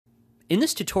In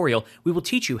this tutorial, we will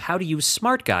teach you how to use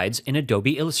smart guides in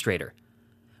Adobe Illustrator.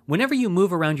 Whenever you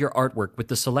move around your artwork with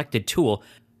the selected tool,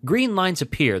 green lines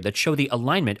appear that show the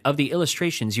alignment of the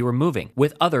illustrations you are moving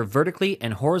with other vertically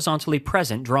and horizontally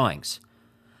present drawings.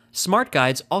 Smart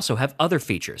guides also have other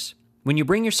features. When you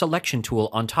bring your selection tool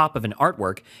on top of an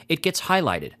artwork, it gets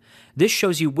highlighted. This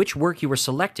shows you which work you are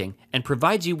selecting and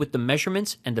provides you with the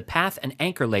measurements and the path and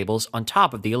anchor labels on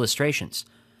top of the illustrations.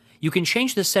 You can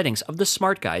change the settings of the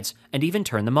smart guides and even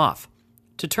turn them off.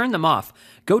 To turn them off,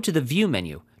 go to the View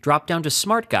menu, drop down to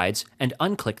Smart Guides, and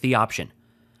unclick the option.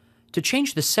 To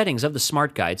change the settings of the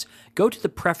smart guides, go to the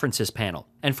Preferences panel,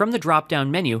 and from the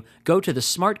drop-down menu, go to the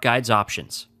Smart Guides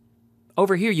options.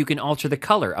 Over here you can alter the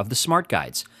color of the smart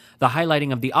guides. The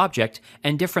highlighting of the object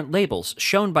and different labels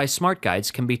shown by smart guides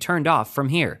can be turned off from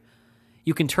here.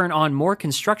 You can turn on more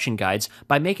construction guides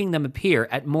by making them appear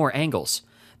at more angles.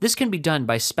 This can be done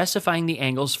by specifying the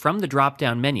angles from the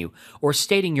drop-down menu or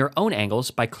stating your own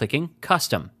angles by clicking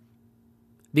Custom.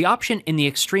 The option in the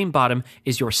extreme bottom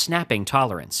is your snapping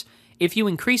tolerance. If you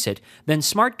increase it, then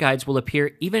smart guides will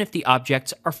appear even if the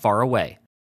objects are far away.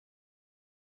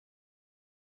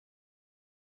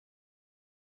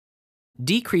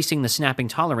 Decreasing the snapping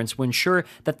tolerance will ensure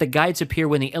that the guides appear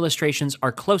when the illustrations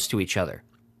are close to each other.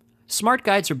 Smart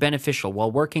guides are beneficial while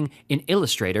working in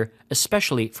Illustrator,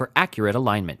 especially for accurate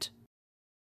alignment.